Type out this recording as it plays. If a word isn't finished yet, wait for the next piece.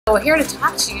We're here to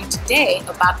talk to you today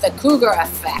about the Cougar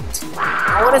Effect.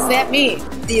 Now, what does that mean?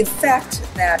 The effect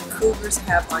that cougars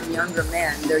have on younger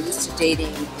men. They're used to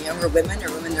dating younger women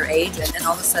or women their age, and then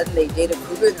all of a sudden they date a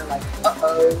cougar and they're like,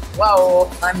 uh-oh,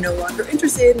 whoa, I'm no longer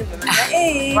interested in women my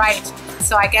age. Right.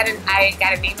 So I got an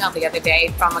email the other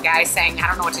day from a guy saying, I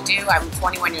don't know what to do. I'm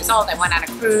 21 years old. I went on a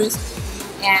cruise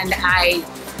and I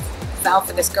fell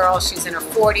for this girl. She's in her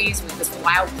 40s with this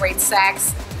wild, great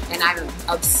sex. And I'm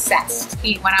obsessed.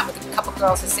 He went out with a couple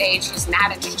girls his age. He's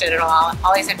not interested at all.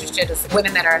 All he's interested is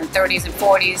women that are in 30s and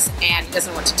 40s, and he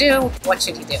doesn't know what to do. What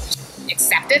should he do?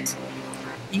 Accept it?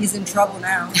 He's in trouble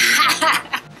now.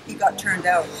 He got turned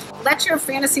out. Let your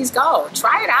fantasies go.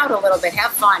 Try it out a little bit.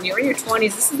 Have fun. You're in your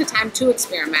 20s. This is the time to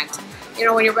experiment. You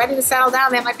know, when you're ready to settle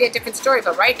down, that might be a different story.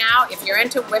 But right now, if you're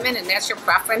into women and that's your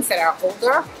preference that are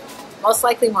older, most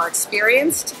likely more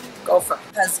experienced, go for it.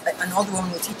 Because an older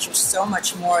woman will teach you so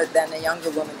much more than a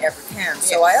younger woman ever can.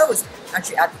 So I always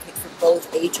actually advocate for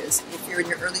both ages. If you're in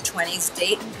your early 20s,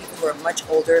 date people who are much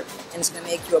older, and it's going to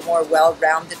make you a more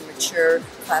well-rounded, mature,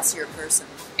 classier person.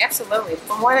 Absolutely.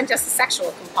 For more than just a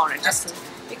sexual component. Just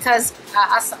because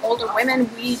us older women,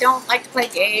 we don't like to play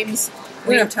games.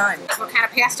 We don't have time. We're kind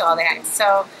of past all that.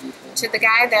 So to the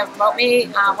guy that wrote me,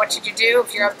 what should you do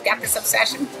if you've got this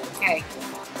obsession? Okay,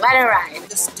 let it ride.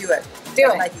 Just do it. Do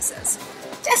it. Like he says.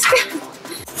 Just do it.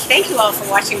 Thank you all for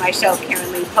watching my show, Karen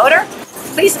Lee Potter.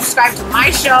 Please subscribe to my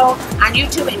show on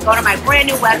YouTube and go to my brand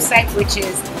new website, which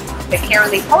is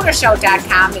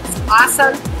thekarenleepotershow.com. It's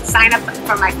awesome. Sign up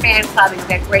for my fan club and you'll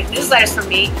get great newsletters from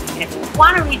me. And if you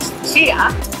want to reach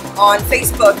Lucia, on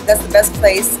Facebook, that's the best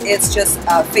place. It's just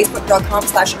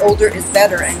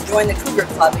facebook.com/olderisbetter and join the Cougar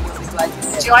Club and you'll be glad you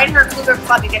did. Join her Cougar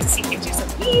Club. You get to see pictures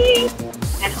of me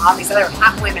and all these other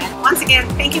hot women. Once again,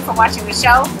 thank you for watching the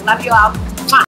show. Love you all.